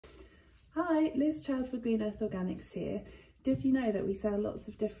Hi, Liz Child for Green Earth Organics here. Did you know that we sell lots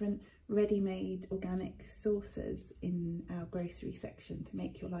of different ready-made organic sauces in our grocery section to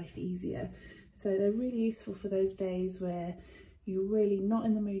make your life easier? So they're really useful for those days where you're really not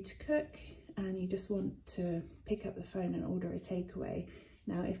in the mood to cook and you just want to pick up the phone and order a takeaway.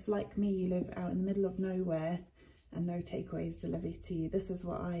 Now, if like me, you live out in the middle of nowhere and no takeaways delivered to you, this is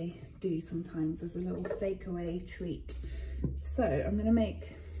what I do sometimes as a little fake away treat. So I'm going to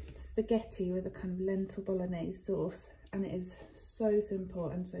make spaghetti with a kind of lentil bolognese sauce, and it is so simple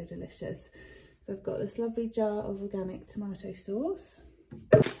and so delicious. So I've got this lovely jar of organic tomato sauce,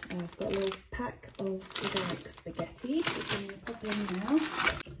 and I've got a little pack of organic spaghetti, which I'm going to pop in now.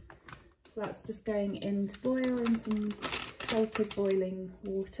 So that's just going in to boil in some salted boiling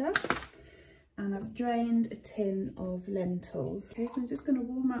water, and I've drained a tin of lentils. Okay, so I'm just going to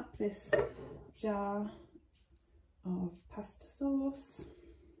warm up this jar of pasta sauce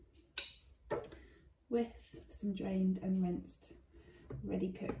with some drained and rinsed ready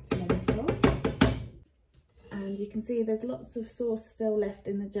cooked lentils, and you can see there's lots of sauce still left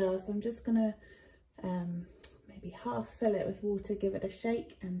in the jar, so I'm just gonna maybe half fill it with water, give it a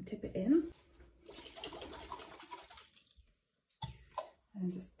shake and tip it in,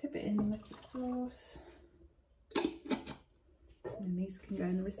 and just tip it in with the sauce, and these can go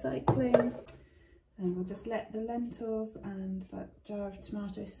in the recycling, and we'll just let the lentils and that jar of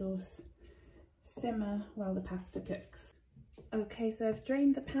tomato sauce simmer while the pasta cooks. Okay, so I've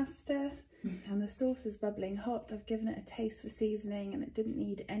drained the pasta and the sauce is bubbling hot. I've given it a taste for seasoning, and it didn't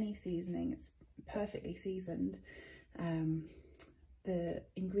need any seasoning. It's perfectly seasoned. The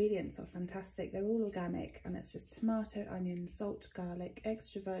ingredients are fantastic. They're all organic, and it's just tomato, onion, salt, garlic,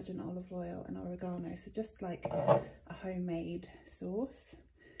 extra virgin olive oil and oregano. So just like a homemade sauce,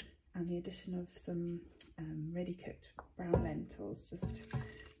 and the addition of some ready cooked brown lentils just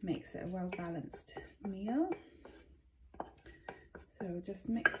makes it a well-balanced meal. So we'll just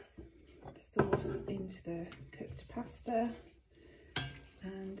mix the sauce into the cooked pasta,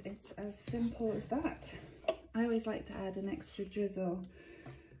 and it's as simple as that. I always like to add an extra drizzle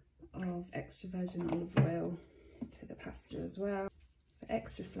of extra virgin olive oil to the pasta as well for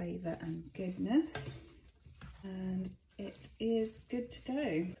extra flavour and goodness, and it is good to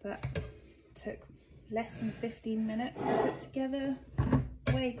go. That took less than 15 minutes to put together,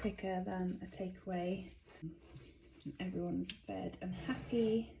 way quicker than a takeaway. Everyone's fed and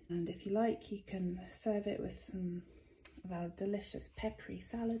happy, and if you like, you can serve it with some of our delicious peppery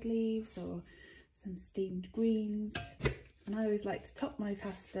salad leaves or some steamed greens. And I always like to top my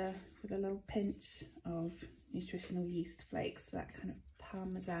pasta with a little pinch of nutritional yeast flakes for that kind of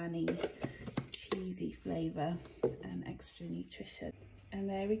parmesan-y, cheesy flavour and extra nutrition. And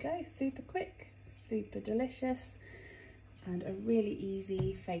there we go, super quick, super delicious, and a really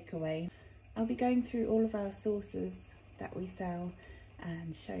easy fake away. I'll be going through all of our sauces that we sell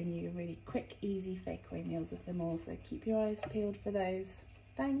and showing you really quick, easy fake away meals with them all, so keep your eyes peeled for those.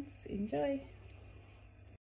 Thanks, enjoy.